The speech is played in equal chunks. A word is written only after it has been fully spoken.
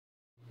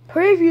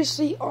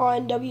Previously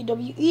on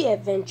WWE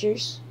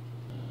Adventures.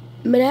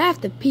 Man, I have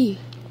to pee.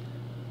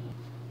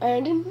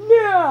 And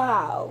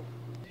now.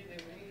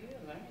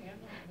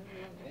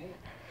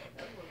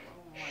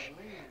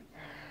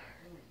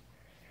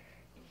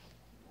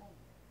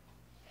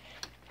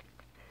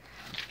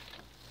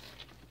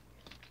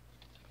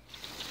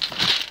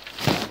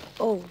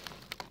 Oh.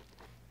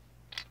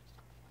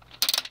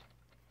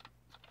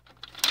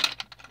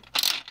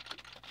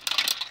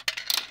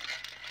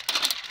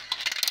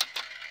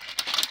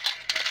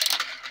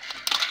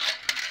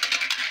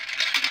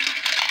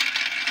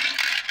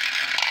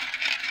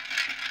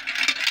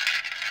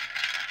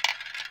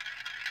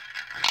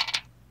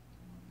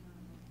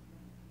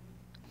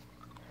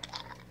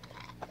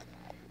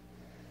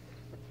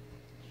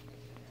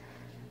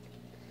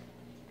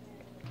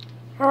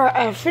 Alright,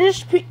 I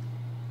finished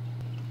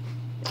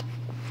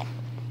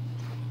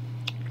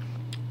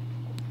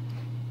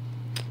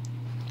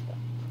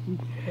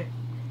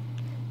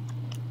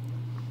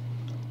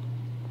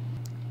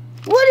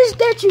What is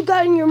that you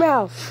got in your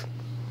mouth?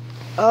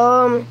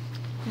 Gum.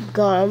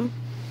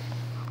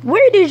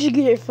 Where did you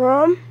get it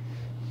from?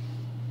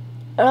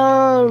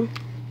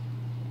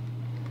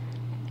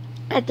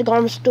 At the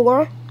gum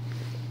store.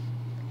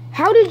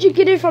 How did you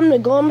get it from the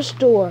gum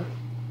store?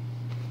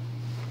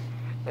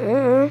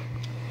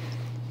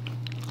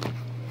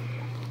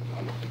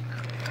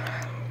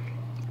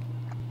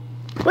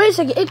 Wait a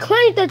second, it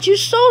claims that you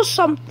stole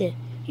something.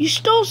 You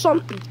stole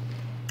something.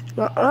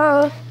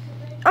 I'm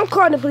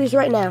calling the police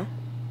right now.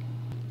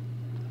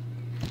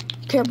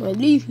 Can't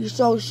believe you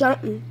stole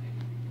something.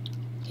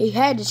 He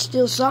had to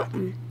steal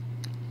something.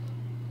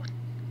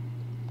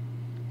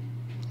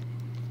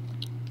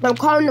 I'm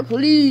calling the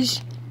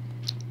police.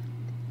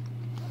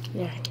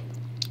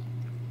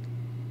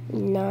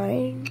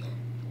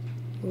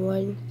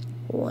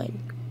 911.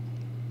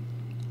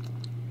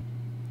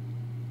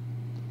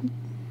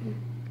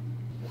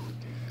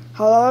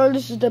 Hello,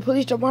 this is the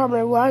police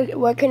department.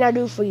 What can I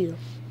do for you?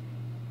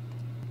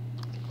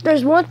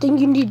 There's one thing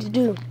you need to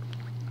do.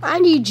 I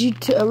need you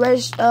to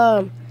arrest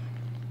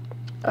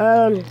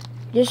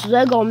this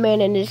Lego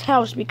man in his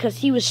house because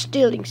he was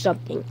stealing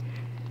something.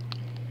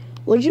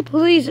 Would you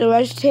please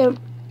arrest him?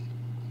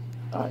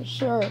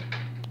 Sure.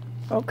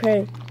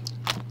 Okay.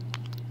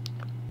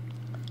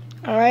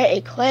 Alright,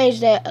 it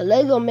claims that a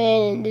Lego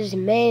man in this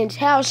man's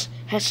house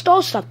has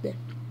stole something.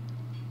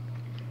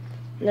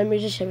 Let me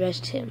just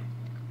arrest him.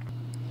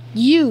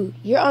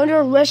 You're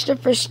under arrest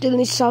for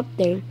stealing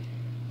something.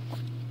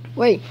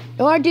 Wait,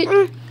 no I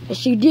didn't?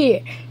 Yes you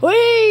did.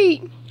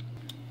 Wait!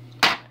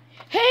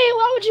 Hey,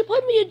 why would you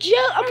put me in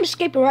jail? I'm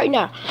escaping right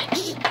now.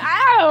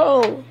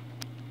 Ow!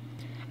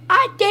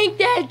 I think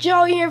that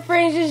Joey and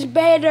Friends is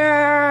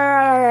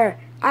better.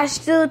 I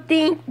still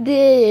think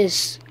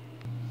this.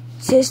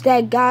 Since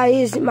that guy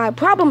isn't my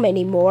problem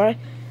anymore,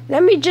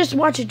 let me just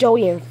watch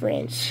Joey and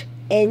Friends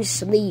and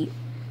sleep.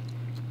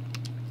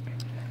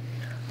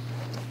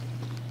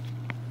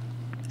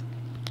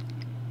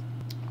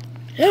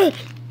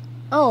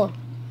 Oh,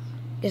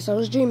 guess I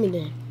was dreaming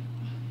then.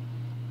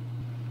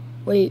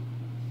 Wait,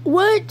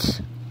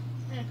 what?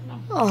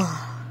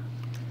 Oh,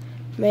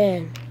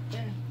 man,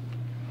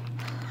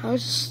 I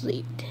was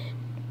asleep then.